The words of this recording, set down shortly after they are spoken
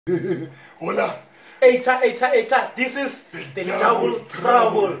Hola. Eta. This is the double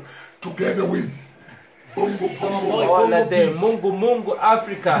trouble. Together with Muungu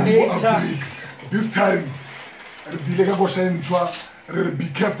Africa. This time, be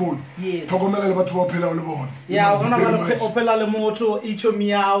careful. Yes. Yeah, I'm going to opela le moto, icho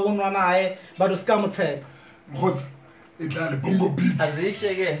miya, unwana but scam tape. What? It's a bongo beat.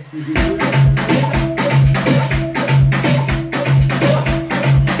 Azishe again.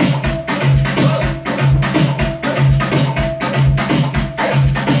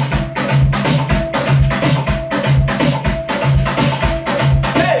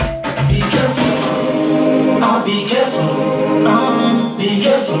 Be careful, be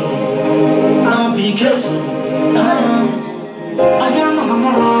careful, be careful. I can't look at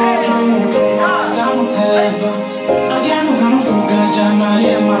my road, I can't look at my food, Jana,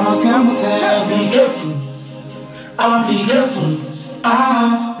 yeah, my scam. Be careful, be careful,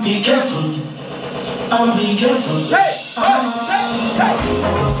 be careful, be careful. Hey,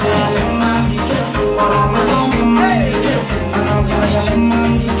 be careful, be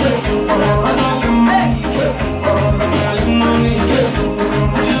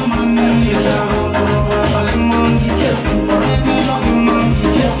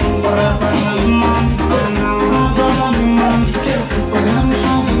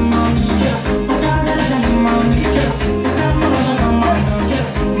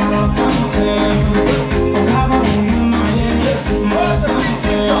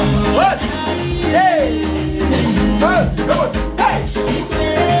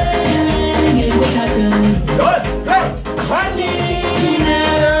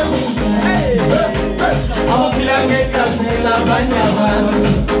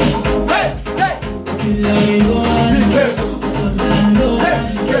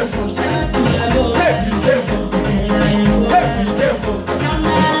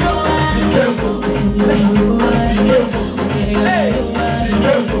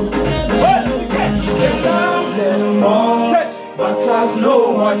But trust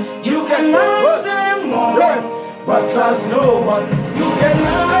no one, you can love them more. But trust no one, you can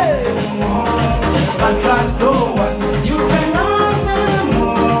love them more. But trust no one, you can love them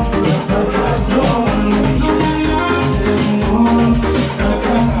more. But trust no one, you can love them more. But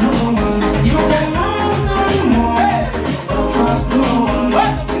trust no one, you can love them more. But trust no one.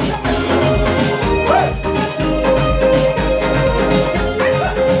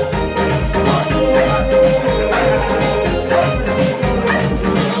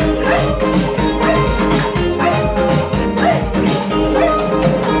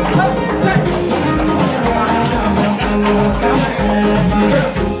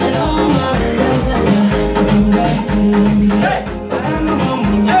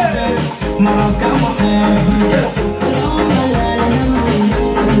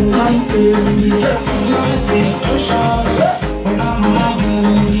 Be careful, life is too short. When I'm not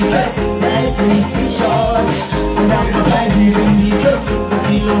giving, be careful, life is too short. When I'm not giving, be careful,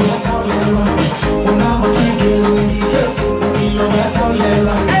 below that tolerance. When I'm not taking, be careful, below that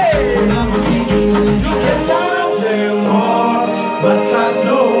tolerance. When I'm not taking, you can love them more, but trust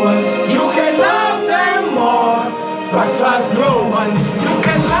no one. You can love them more, but trust no one. You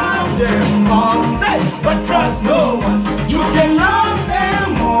can love them more, but trust no one. You can love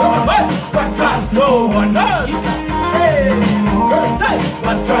them more, but trust no one. You can love them more,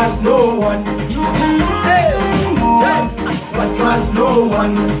 but trust no one. You can love them more, but trust no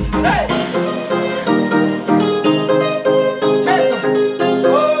one.